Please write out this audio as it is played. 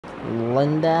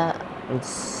Linda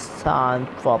San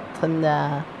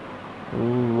Fortuna.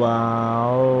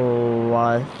 Wow,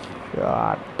 what a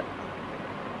shot.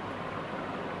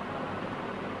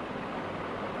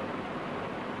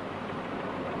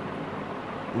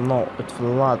 No, it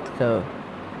will not go.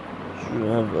 You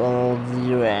have all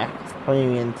zero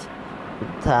experience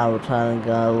without running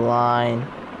a line.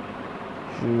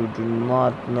 You do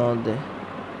not know the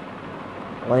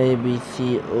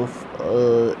ABC of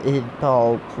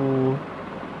Idpal pool.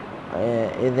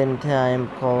 Isn't I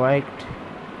correct?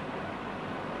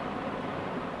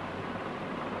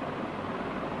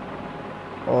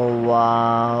 Oh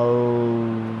wow,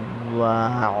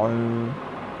 wow.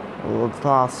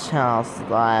 Last chance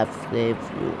that I've gave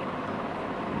you.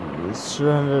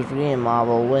 300 game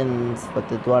our wins, but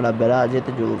the Dwada Berajet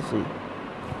Julsi.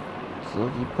 So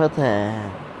he put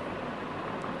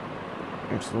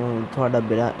it's थोड़ा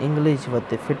बड़ा English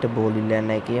वते fit बोली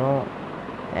लेने क्यों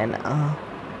and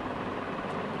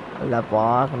अल्लाह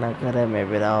पाक ना करे मैं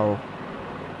बिराओ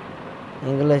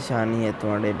English आनी है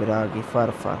थोड़े बिरा की फर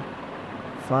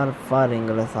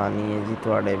इंग्लिश आनी है जी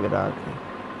थोड़े बिरा की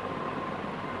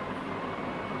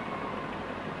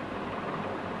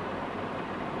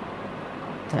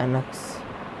थैनक्स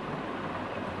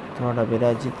थोड़ा बिरा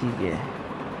जीती गए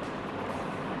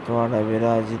थोड़ा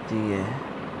बिरा जीती गए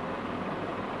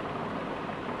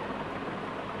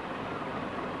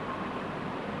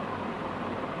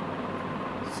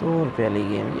 100 रुपये वाली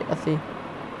गेम जी असी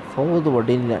फौज तो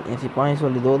वड्डी नहीं लैनी असी 500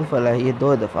 वाली 2 दफ़ा लाई ये 2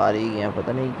 दफ़ा हारी गए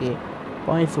पता नहीं कि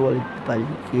 500 वाली पता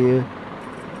नहीं कि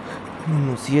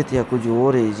नसीहत या कुछ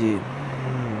और है जी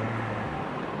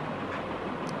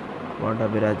वाडा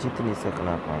बिरा जीत नहीं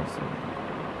सकना 500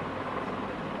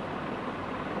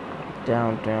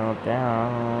 town town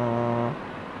town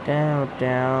town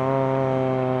town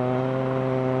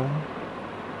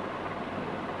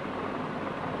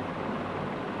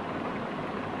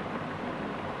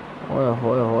ओए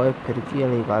होए फिरकी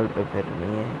वाली गल पे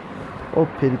फिरनी है वो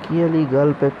फिरकी वाली गल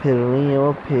पे फिरनी है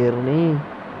वो फेरनी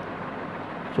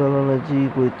चलो ना जी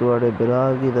कोई थोड़े बिरा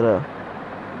की तरह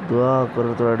दुआ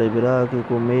करो थोड़े बिरा की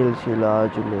कोई मेल शिला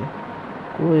चुले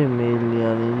कोई मेल नहीं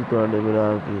आनी जी थोड़े बिरा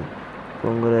की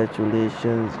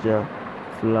कंग्रेचुलेशंस जा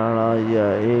फलाना या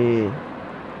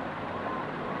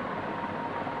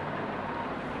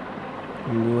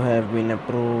यू हैव बीन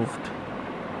अप्रूव्ड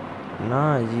ना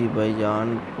जी भाईजान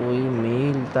कोई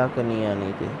मेल तक नहीं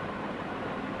आनी थी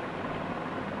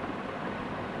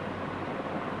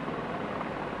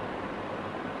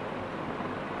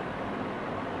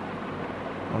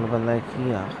उन बंदा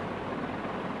किया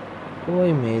कोई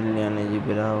मेल नहीं आने जी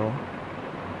बिराओ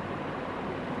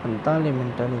 45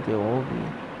 मिनटा नहीं तो होगी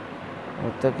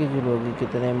और तक ही जो होगी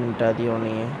कितने मिनटा दी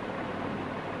होनी है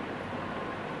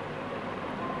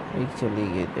एक चली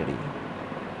गई तेरी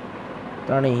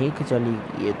तनी एक चली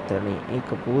गई तनी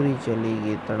एक पूरी चली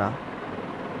गई तना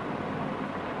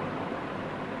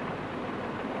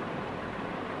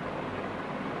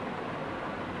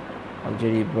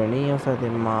जी बनी उस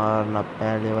मारना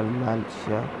पहले वाला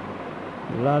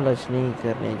लालच नहीं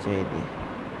करनी चाहिए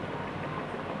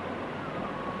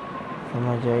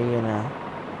समझ आइए ना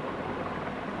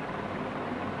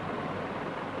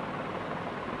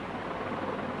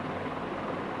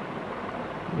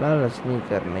लालच नहीं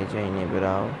करनी चाहिए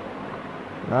बिराओ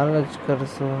लालच कर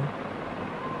सो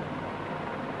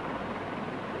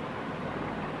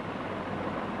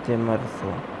ते मर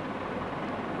सो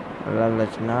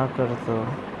लालच ना कर सो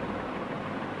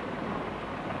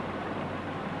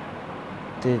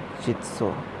ते चित सो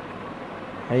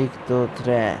 1 2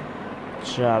 3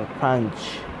 4 5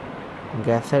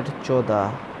 61 14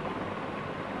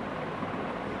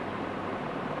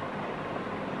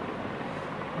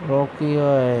 रोकी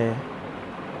है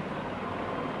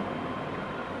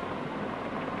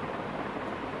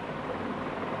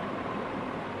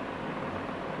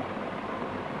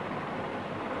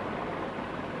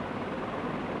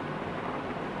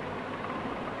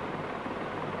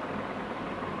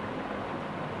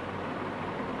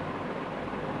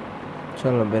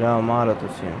चलो बिरा मारो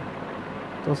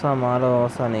तुसा मारो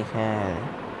ऐसा नहीं खैर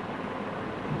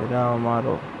बिरा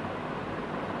मारो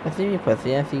असी भी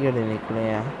फसे असी कड़े निकले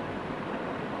हैं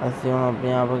असी हम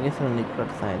अपने आप किस तरह निकल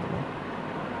सकते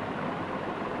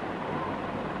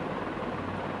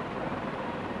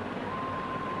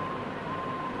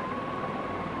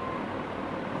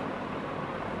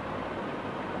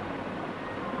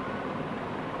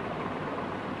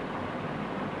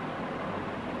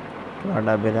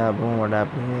बड़ा बिरा बू बड़ा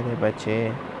मेरे बच्चे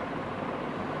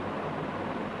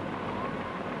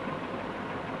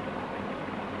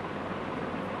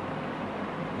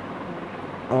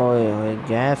ओए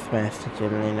गैस भैंस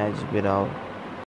चलने ना जी बिराओ।